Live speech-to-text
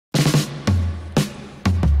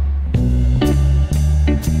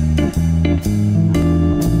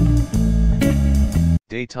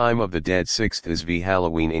Daytime of the Dead 6th is V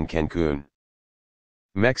Halloween in Cancun,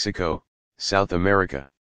 Mexico, South America.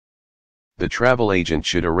 The travel agent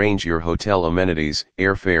should arrange your hotel amenities,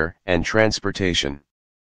 airfare, and transportation.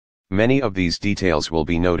 Many of these details will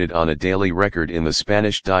be noted on a daily record in the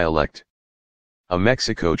Spanish dialect. A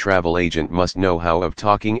Mexico travel agent must know how of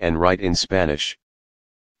talking and write in Spanish.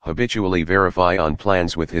 Habitually verify on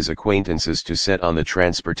plans with his acquaintances to set on the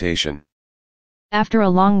transportation. After a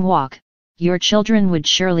long walk, your children would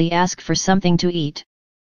surely ask for something to eat.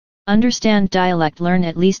 Understand dialect, learn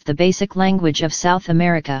at least the basic language of South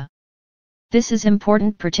America. This is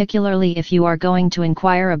important particularly if you are going to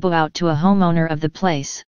inquire abuout to a homeowner of the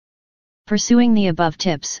place. Pursuing the above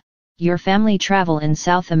tips, your family travel in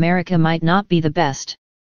South America might not be the best.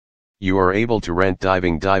 You are able to rent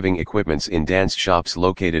diving equipments in dance shops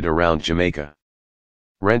located around Jamaica.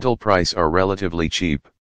 Rental price are relatively cheap.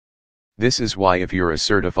 This is why if you're a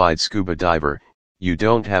certified scuba diver, you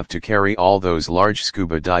don't have to carry all those large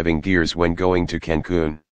scuba diving gears when going to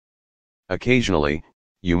Cancun. Occasionally,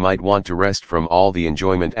 you might want to rest from all the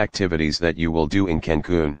enjoyment activities that you will do in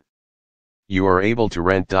Cancun. You are able to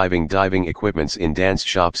rent diving equipments in dance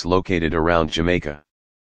shops located around Jamaica.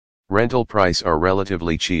 Rental price are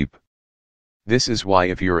relatively cheap. This is why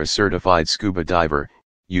if you're a certified scuba diver,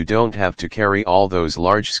 you don't have to carry all those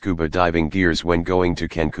large scuba diving gears when going to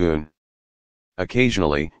Cancun.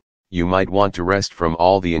 Occasionally, you might want to rest from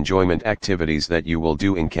all the enjoyment activities that you will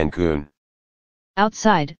do in Cancun.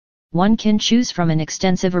 Outside, one can choose from an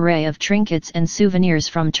extensive array of trinkets and souvenirs,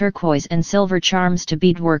 from turquoise and silver charms to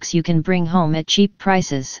beadworks you can bring home at cheap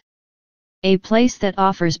prices. A place that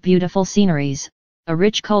offers beautiful sceneries, a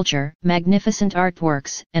rich culture, magnificent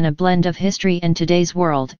artworks, and a blend of history and today's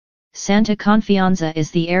world, Sante Confianza is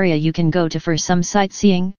the area you can go to for some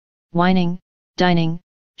sightseeing, wining, dining,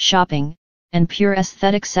 shopping, and pure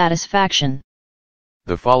aesthetic satisfaction.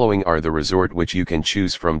 The following are the resort which you can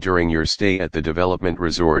choose from during your stay at the development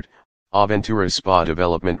resort. Aventura Spa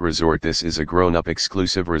Development Resort. This is a grown-up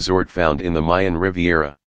exclusive resort found in the Mayan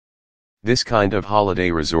Riviera. This kind of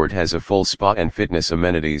holiday resort has a full spa and fitness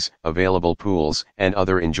amenities, available pools, and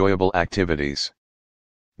other enjoyable activities.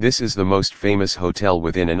 This is the most famous hotel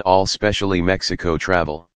within an all, especially Mexico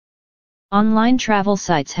travel. Online travel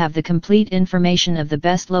sites have the complete information of the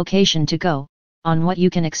best location to go, on what you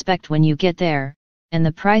can expect when you get there, and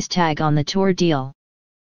the price tag on the tour deal.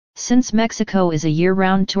 Since Mexico is a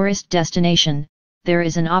year-round tourist destination, there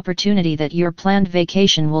is an opportunity that your planned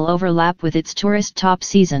vacation will overlap with its tourist top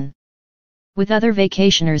season. With other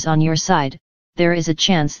vacationers on your side, there is a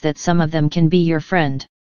chance that some of them can be your friend.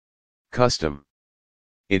 Custom.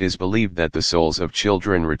 It is believed that the souls of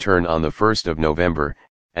children return on the 1st of November,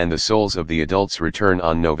 and the souls of the adults return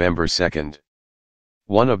on November 2nd.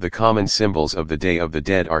 One of the common symbols of the Day of the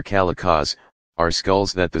Dead are calicas, are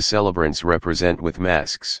skulls that the celebrants represent with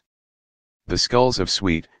masks. The skulls of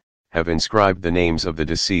sweet, have inscribed the names of the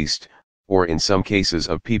deceased, or in some cases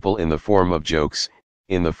of people in the form of jokes,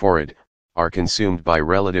 in the forehead, are consumed by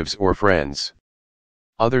relatives or friends.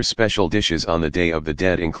 Other special dishes on the Day of the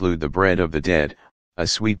Dead include the bread of the dead, a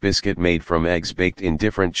sweet biscuit made from eggs baked in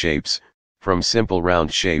different shapes, from simple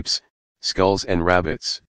round shapes, skulls and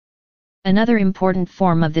rabbits. Another important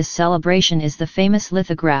form of this celebration is the famous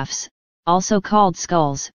lithographs, also called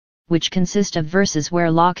skulls, which consist of verses where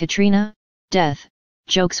La Katrina, death,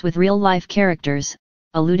 jokes with real-life characters,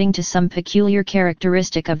 alluding to some peculiar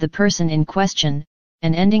characteristic of the person in question,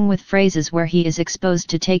 and ending with phrases where he is exposed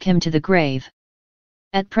to take him to the grave.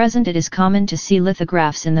 At present it is common to see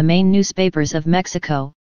lithographs in the main newspapers of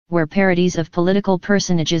Mexico, where parodies of political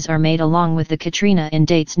personages are made along with the Katrina in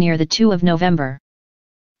dates near the 2 of November.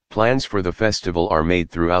 Plans for the festival are made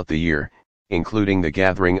throughout the year, including the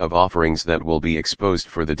gathering of offerings that will be exposed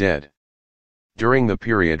for the dead. During the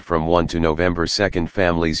period from 1 to November 2,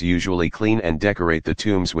 families usually clean and decorate the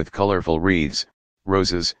tombs with colorful wreaths,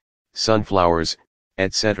 roses, sunflowers,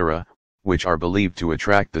 etc., which are believed to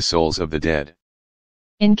attract the souls of the dead.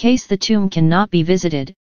 In case the tomb cannot be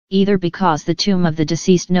visited, either because the tomb of the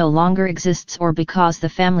deceased no longer exists or because the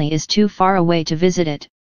family is too far away to visit it,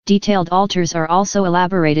 detailed altars are also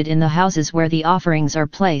elaborated in the houses where the offerings are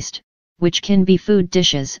placed, which can be food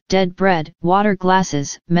dishes, dead bread, water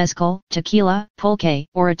glasses, mezcal, tequila, pulque,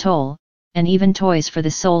 or atole, and even toys for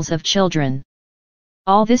the souls of children.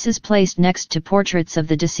 All this is placed next to portraits of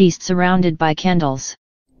the deceased surrounded by candles.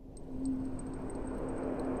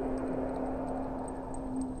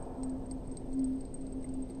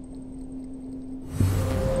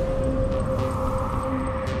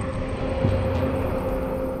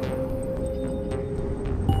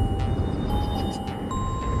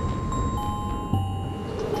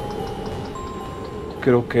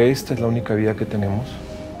 Creo que esta es la única vida que tenemos.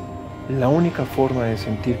 La única forma de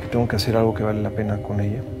sentir que tengo que hacer algo que vale la pena con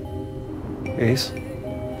ella es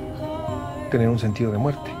tener un sentido de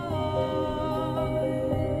muerte.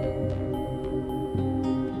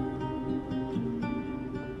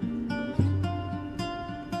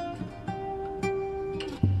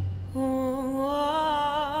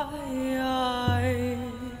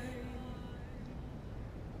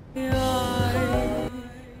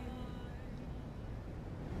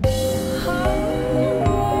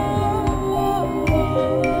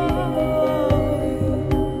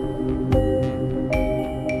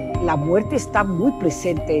 La muerte está muy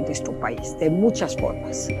presente en nuestro país, de muchas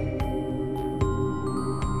formas.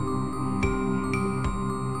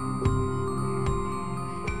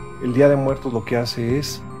 El Día de Muertos lo que hace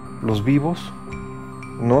es, los vivos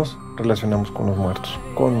nos relacionamos con los muertos,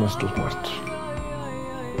 con nuestros muertos.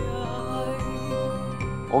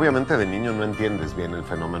 Obviamente de niño no entiendes bien el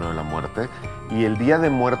fenómeno de la muerte y el Día de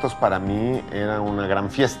Muertos para mí era una gran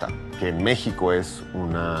fiesta, que en México es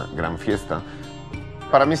una gran fiesta.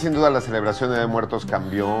 Para mí sin duda la celebración de Día de Muertos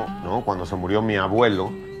cambió, ¿no? Cuando se murió mi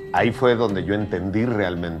abuelo, ahí fue donde yo entendí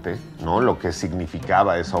realmente, ¿no? Lo que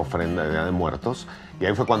significaba esa ofrenda de Día de Muertos. Y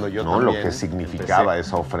ahí fue cuando yo también lo que significaba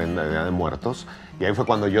esa ofrenda de Día de Muertos. Y ahí fue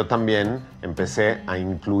cuando yo también empecé a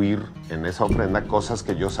incluir en esa ofrenda cosas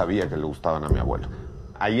que yo sabía que le gustaban a mi abuelo.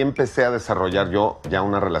 Ahí empecé a desarrollar yo ya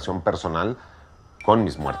una relación personal con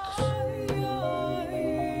mis muertos.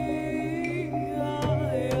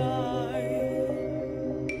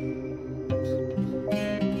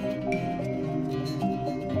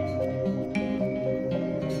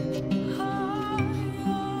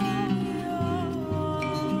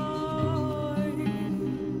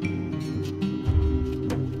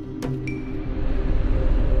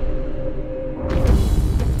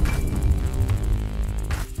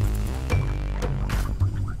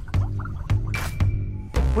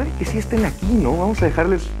 Puede que sí estén aquí, ¿no? Vamos a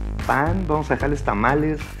dejarles pan, vamos a dejarles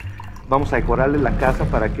tamales, vamos a decorarles la casa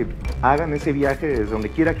para que hagan ese viaje desde donde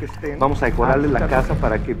quiera que estén. Vamos a decorarles la casa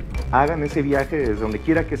para que hagan ese viaje desde donde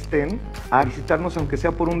quiera que estén, a visitarnos aunque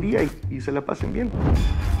sea por un día y se la pasen bien.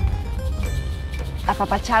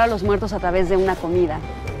 Apapachar a los muertos a través de una comida.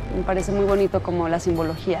 Me parece muy bonito como la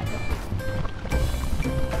simbología.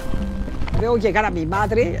 Veo llegar a mi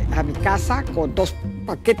madre a mi casa con 2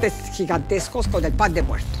 paquetes gigantescos con el pan de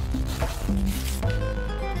muerto.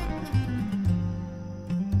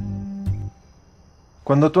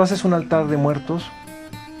 Cuando tú haces un altar de muertos,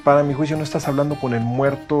 para mi juicio no estás hablando con el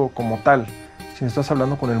muerto como tal, sino estás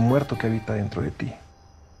hablando con el muerto que habita dentro de ti.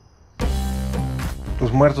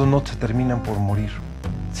 Los muertos no se terminan por morir,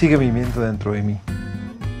 sigue viviendo dentro de mí.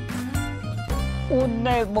 Un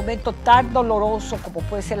momento tan doloroso como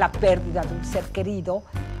puede ser la pérdida de un ser querido,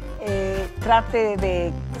 trate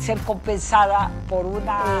de ser compensada por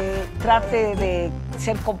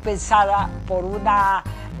una,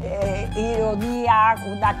 ironía,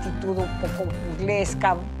 una actitud un poco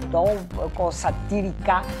burlesca, ¿no? Un poco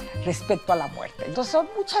satírica respecto a la muerte. Entonces son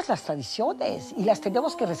muchas las tradiciones y las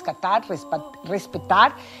tenemos que rescatar,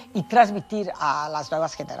 respetar y transmitir a las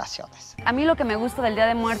nuevas generaciones. A mí lo que me gusta del Día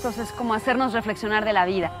de Muertos es como hacernos reflexionar de la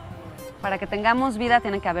vida. Para que tengamos vida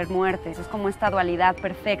tiene que haber muertes. Es como esta dualidad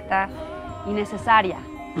perfecta y necesaria.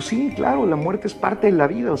 Pues sí, claro, la muerte es parte de la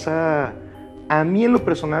vida. O sea, a mí en lo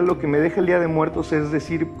personal lo que me deja el Día de Muertos es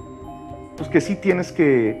decir, pues que sí tienes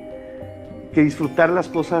que disfrutar las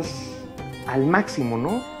cosas al máximo,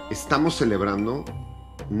 ¿no? Estamos celebrando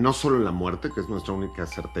no solo la muerte, que es nuestra única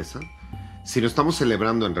certeza, sino estamos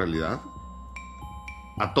celebrando en realidad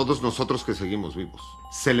a todos nosotros que seguimos vivos.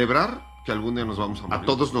 Celebrar que algún día nos vamos a morir. A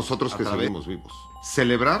todos nosotros que seguimos vivos.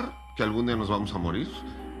 Celebrar que algún día nos vamos a morir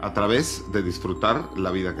a través de disfrutar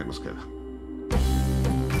la vida que nos queda.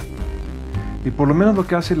 Y por lo menos lo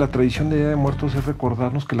que hace la tradición de Día de Muertos es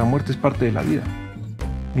recordarnos que la muerte es parte de la vida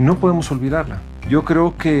y no podemos olvidarla. Yo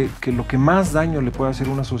creo que lo que más daño le puede hacer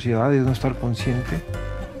a una sociedad es no estar consciente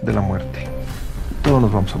de la muerte. Todos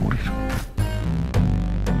nos vamos a morir.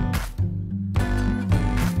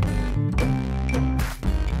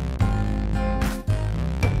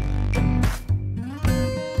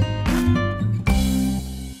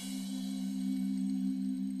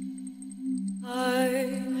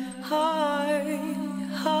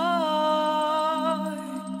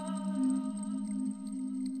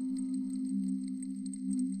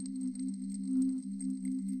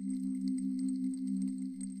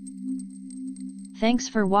 Thanks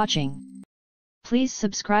for watching. Please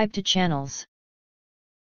subscribe to channels.